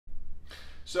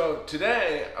So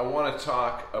today I want to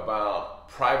talk about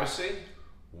privacy,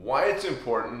 why it's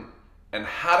important, and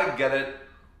how to get it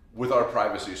with our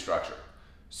privacy structure.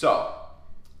 So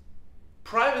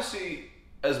privacy,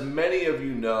 as many of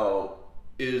you know,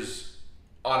 is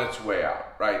on its way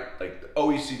out, right? Like the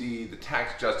OECD, the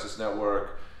Tax Justice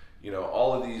Network,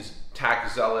 all of these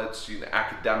tax zealots,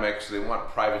 academics, they want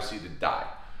privacy to die.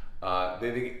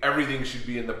 They think everything should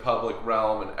be in the public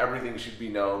realm and everything should be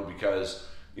known because,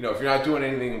 if you're not doing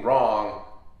anything wrong,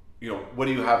 what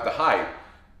do you have to hide?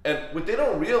 And what they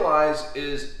don't realize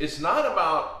is it's not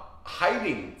about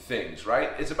hiding things,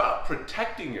 right? It's about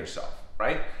protecting yourself,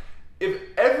 right? If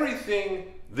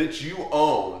everything that you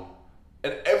own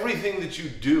and everything that you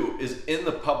do is in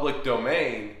the public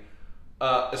domain,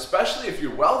 especially if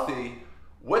you're wealthy,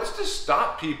 what's to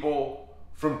stop people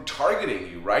from targeting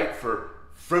you, right? For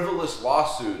frivolous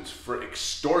lawsuits, for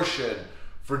extortion,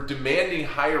 for demanding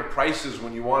higher prices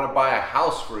when you want to buy a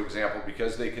house, for example,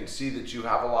 because they can see that you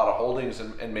have a lot of holdings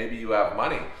and maybe you have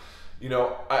money.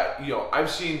 I've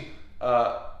seen,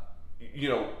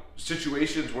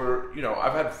 situations where,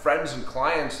 I've had friends and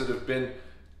clients that have been,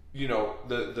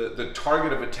 the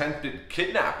target of attempted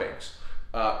kidnappings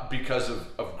because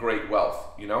of great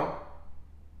wealth,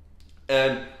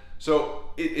 And so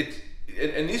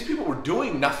and these people were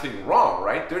doing nothing wrong,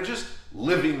 right? They're just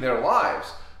living their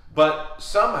lives. But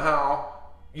somehow,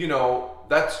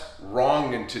 that's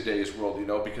wrong in today's world,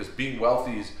 because being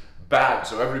wealthy is bad.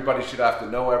 So everybody should have to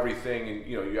know everything and,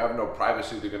 you have no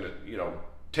privacy. They're going to,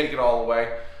 take it all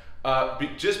away.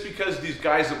 Just because these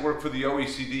guys that work for the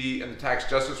OECD and the Tax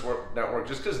Justice Network,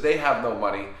 just because they have no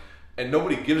money and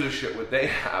nobody gives a shit what they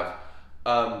have,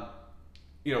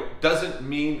 doesn't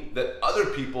mean that other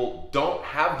people don't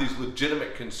have these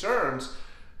legitimate concerns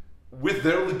with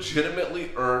their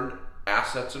legitimately earned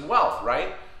assets and wealth,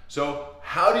 right? So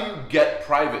how do you get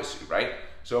privacy, right?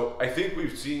 So I think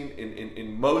we've seen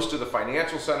in most of the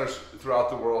financial centers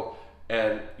throughout the world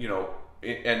and,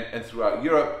 and throughout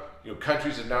Europe,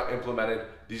 countries have now implemented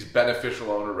these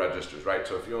beneficial owner registers, right?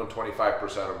 So if you own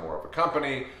 25% or more of a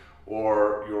company,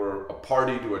 or you're a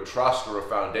party to a trust or a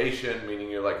foundation, meaning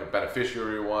you're like a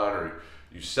beneficiary of one, or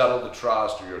you settle the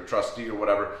trust, or you're a trustee or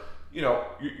whatever,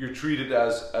 you're treated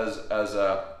as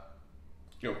a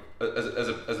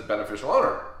beneficial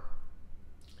owner.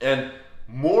 And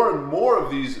more of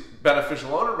these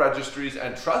beneficial owner registries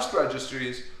and trust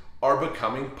registries are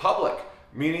becoming public,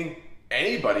 meaning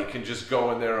anybody can just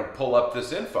go in there and pull up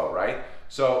this info, right?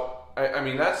 So I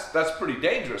mean that's pretty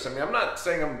dangerous. I mean, I'm not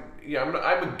saying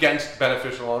I'm against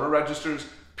beneficial owner registers,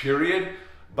 period.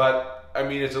 But I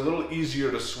mean, it's a little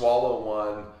easier to swallow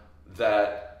one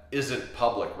that isn't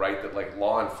public, right? That like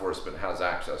law enforcement has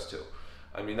access to.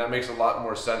 I mean, that makes a lot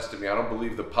more sense to me. I don't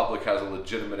believe the public has a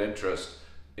legitimate interest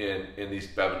in these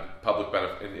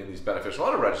beneficial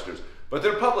owner registers, but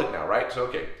they're public now, right? So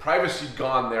okay, privacy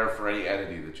gone there for any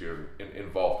entity that you're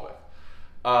involved with.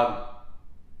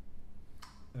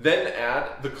 Then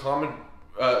add the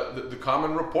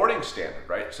common reporting standard,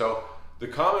 right? So the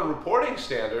common reporting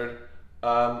standard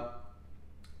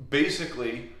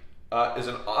basically is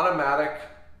an automatic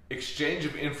exchange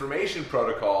of information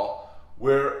protocol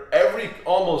where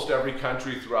almost every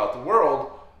country throughout the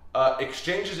world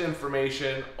exchanges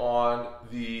information on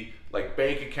the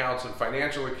bank accounts and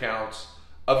financial accounts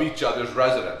of each other's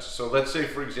residents. So let's say,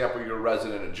 for example, you're a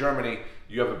resident of Germany,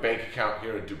 you have a bank account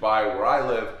here in Dubai where I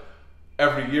live.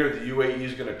 Every year, the UAE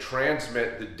is going to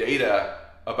transmit the data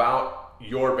about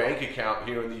your bank account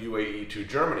here in the UAE to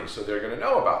Germany, so they're going to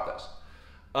know about this.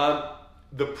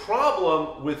 The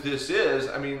problem with this is,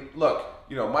 I mean, look,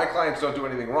 my clients don't do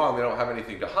anything wrong. They don't have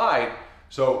anything to hide.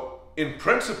 So in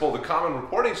principle, the common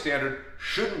reporting standard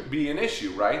shouldn't be an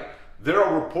issue, right? They're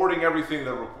reporting everything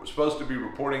they're supposed to be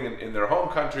reporting in their home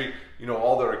country,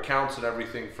 all their accounts and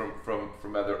everything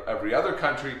from every other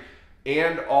country,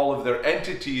 and all of their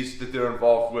entities that they're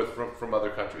involved with from other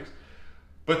countries.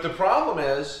 But the problem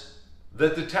is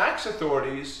that the tax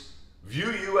authorities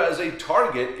view you as a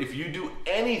target if you do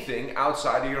anything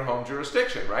outside of your home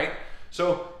jurisdiction, right?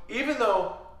 So even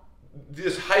though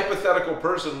this hypothetical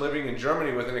person living in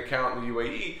Germany with an account in the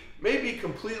UAE may be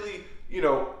completely,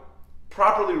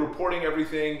 properly reporting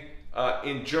everything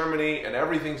in Germany and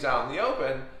everything's out in the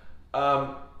open,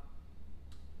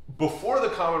 before the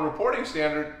common reporting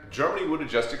standard, Germany would have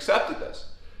just accepted this.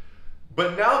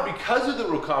 But now, because of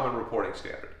the common reporting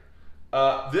standard,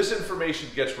 this information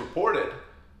gets reported,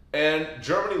 and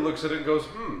Germany looks at it and goes,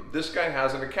 this guy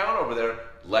has an account over there,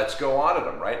 let's go audit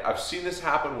him, right? I've seen this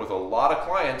happen with a lot of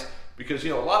clients because,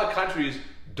 a lot of countries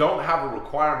don't have a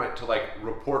requirement to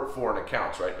report foreign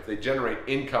accounts, right? If they generate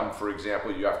income, for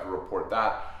example, you have to report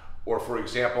that. Or for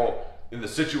example, in the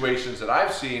situations that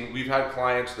I've seen, we've had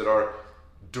clients that are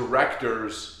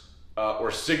directors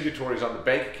or signatories on the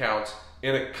bank accounts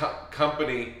in a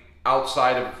company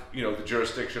outside of the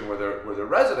jurisdiction where they're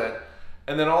resident,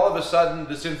 and then all of a sudden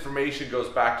this information goes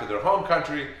back to their home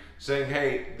country saying,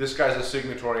 hey, this guy's a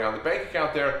signatory on the bank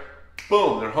account there.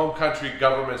 Boom, their home country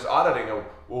government's auditing them.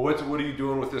 Well, what are you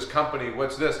doing with this company?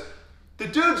 What's this? The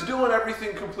dude's doing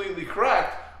everything completely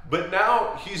correct, but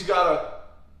now he's got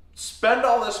to spend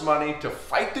all this money to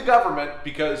fight the government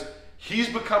because he's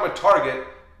become a target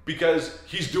because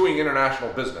he's doing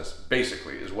international business,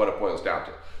 basically, is what it boils down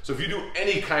to. So if you do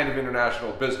any kind of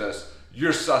international business,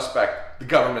 you're suspect, the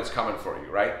government's coming for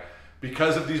you, right?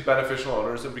 Because of these beneficial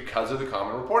owners and because of the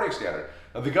common reporting standard.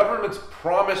 Now, the government's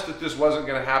promised that this wasn't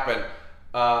going to happen,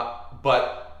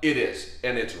 but it is,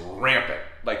 and it's rampant,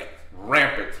 like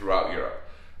rampant throughout Europe.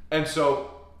 And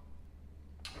so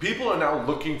people are now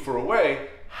looking for a way,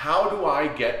 how do I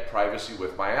get privacy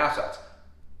with my assets?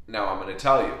 Now, I'm going to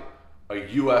tell you, a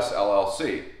US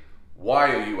LLC.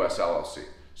 Why a US LLC?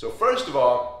 So first of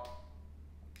all,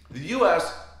 the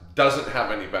US doesn't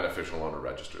have any beneficial owner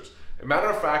registers. As a matter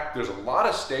of fact, there's a lot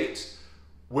of states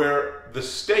where the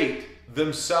state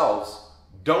themselves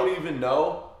don't even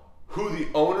know who the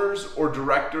owners or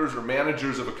directors or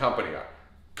managers of a company are.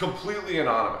 Completely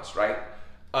anonymous, right?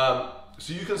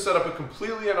 So you can set up a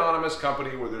completely anonymous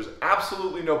company where there's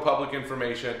absolutely no public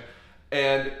information,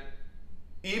 and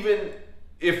even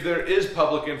if there is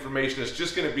public information, it's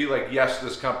just going to be like, yes,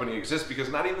 this company exists, because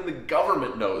not even the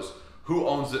government knows who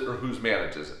owns it or who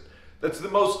manages it. That's the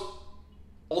most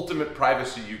ultimate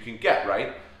privacy you can get,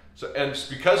 right? So, and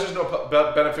because there's no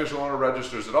beneficial owner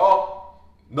registers at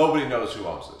all, nobody knows who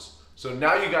owns this. So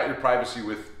now you got your privacy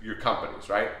with your companies,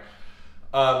 right?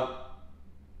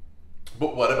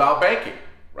 But what about banking,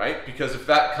 right? Because if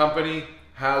that company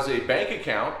has a bank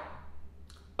account,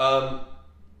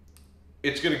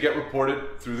 it's going to get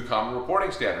reported through the common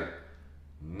reporting standard.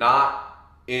 Not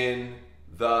in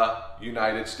the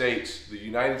United States. The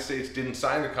United States didn't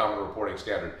sign the common reporting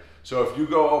standard. So if you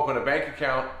go open a bank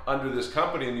account under this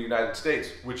company in the United States,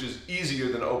 which is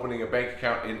easier than opening a bank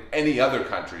account in any other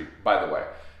country, by the way,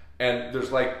 and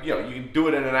there's like, you can do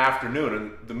it in an afternoon,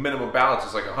 and the minimum balance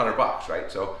is like $100,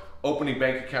 right? So opening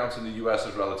bank accounts in the US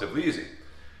is relatively easy.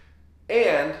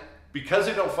 And because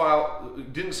they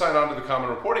didn't sign on to the common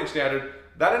reporting standard,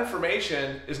 that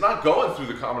information is not going through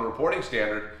the common reporting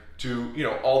standard to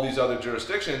all these other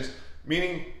jurisdictions,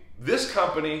 meaning this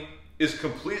company is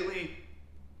completely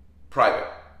private.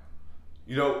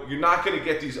 You're not going to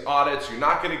get these audits, you're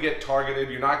not going to get targeted,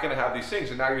 you're not going to have these things.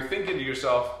 And now you're thinking to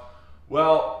yourself,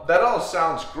 well, that all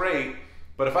sounds great,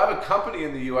 but if I have a company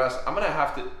in the US, I'm going to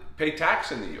have to pay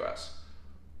tax in the US.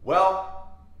 Well,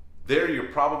 there you're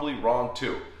probably wrong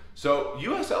too. So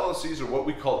US LLCs are what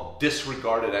we call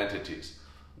disregarded entities.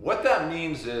 What that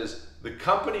means is the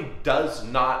company does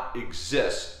not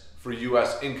exist for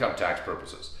US income tax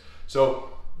purposes. So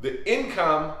the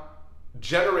income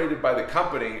generated by the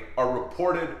company are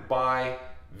reported by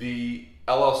the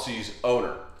LLC's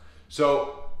owner.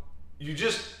 So you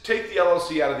just take the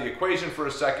LLC out of the equation for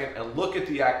a second and look at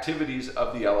the activities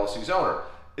of the LLC's owner.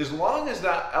 As long as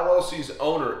that LLC's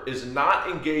owner is not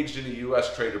engaged in a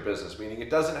US trade or business, meaning it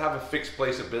doesn't have a fixed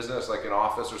place of business like an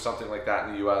office or something like that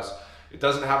in the US, it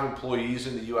doesn't have employees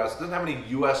in the US, it doesn't have any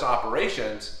US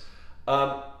operations,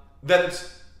 then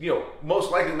it's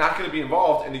most likely not going to be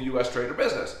involved in a US trade or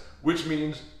business, which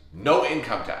means no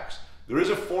income tax. There is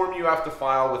a form you have to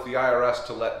file with the IRS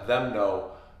to let them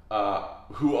know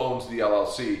who owns the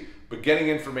LLC, but getting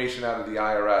information out of the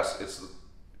IRS, it's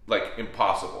like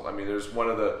impossible. I mean, there's one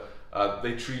of the,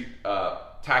 they treat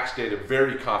tax data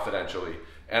very confidentially,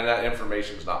 and that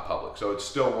information is not public. So it's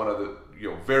still one of the,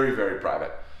 very, very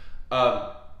private.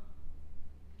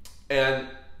 And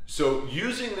so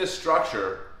using this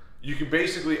structure, you can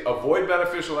basically avoid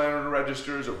beneficial owner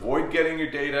registers, avoid getting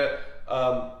your data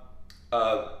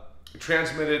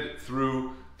transmitted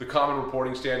through the common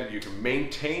reporting standard. You can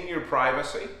maintain your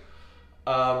privacy,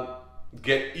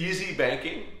 get easy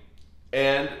banking,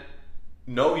 and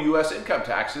no US income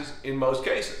taxes in most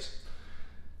cases.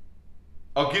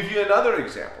 I'll give you another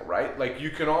example, right? Like, you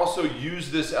can also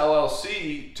use this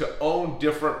LLC to own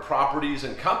different properties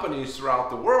and companies throughout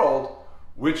the world,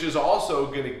 which is also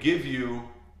going to give you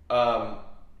a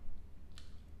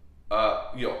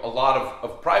lot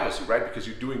of privacy, right? Because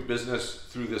you're doing business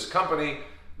through this company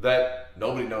that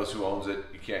nobody knows who owns it,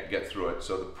 you can't get through it,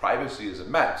 so the privacy is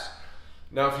immense.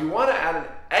 Now, if you want to add an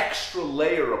extra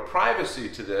layer of privacy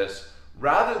to this,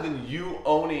 rather than you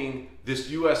owning this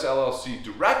US LLC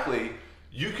directly,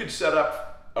 you could set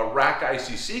up a RAC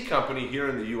ICC company here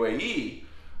in the UAE,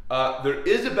 there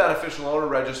is a beneficial owner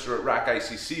register at RAC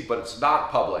ICC, but it's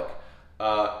not public.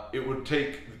 It would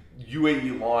take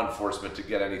UAE law enforcement to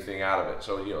get anything out of it.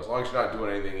 So, as long as you're not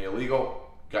doing anything illegal,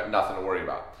 got nothing to worry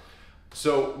about.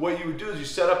 So what you would do is you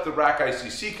set up the RAC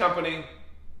ICC company,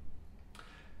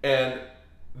 and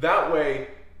that way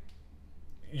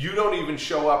you don't even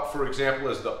show up, for example,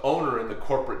 as the owner in the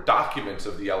corporate documents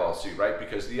of the LLC, right?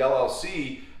 Because the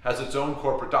LLC has its own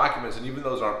corporate documents, and even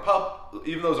though those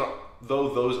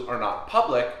are not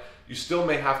public, you still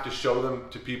may have to show them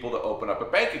to people to open up a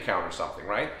bank account or something,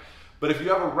 right? But if you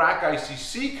have a RAC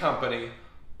ICC company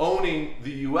owning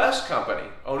the US company,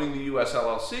 owning the US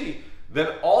LLC, then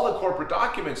all the corporate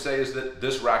documents say is that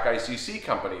this RAC ICC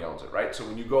company owns it, right? So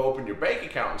when you go open your bank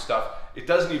account and stuff, it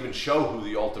doesn't even show who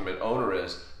the ultimate owner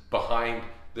is behind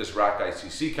this RAC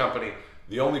ICC company.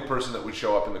 The only person that would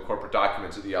show up in the corporate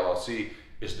documents of the LLC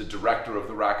is the director of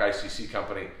the RAC ICC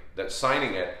company that's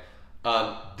signing it.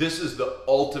 This is the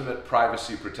ultimate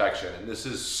privacy protection, and this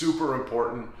is super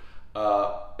important,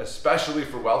 especially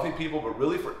for wealthy people, but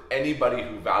really for anybody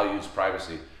who values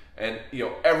privacy. And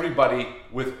everybody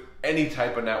with any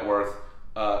type of net worth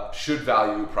should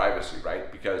value privacy,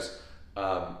 right? Because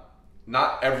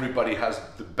not everybody has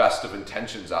the best of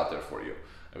intentions out there for you.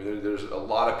 I mean, there's a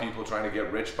lot of people trying to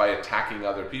get rich by attacking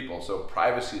other people, so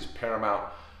privacy is paramount.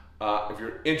 If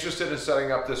you're interested in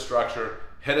setting up this structure,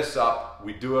 hit us up.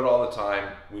 We do it all the time.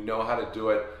 We know how to do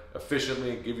it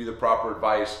efficiently and give you the proper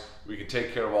advice. We can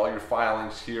take care of all your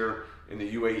filings here in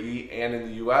the UAE and in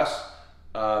the US.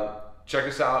 Check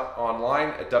us out online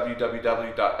at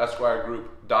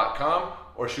www.esquiregroup.com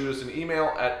or shoot us an email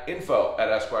at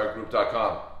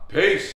info@esquiregroup.com. Peace!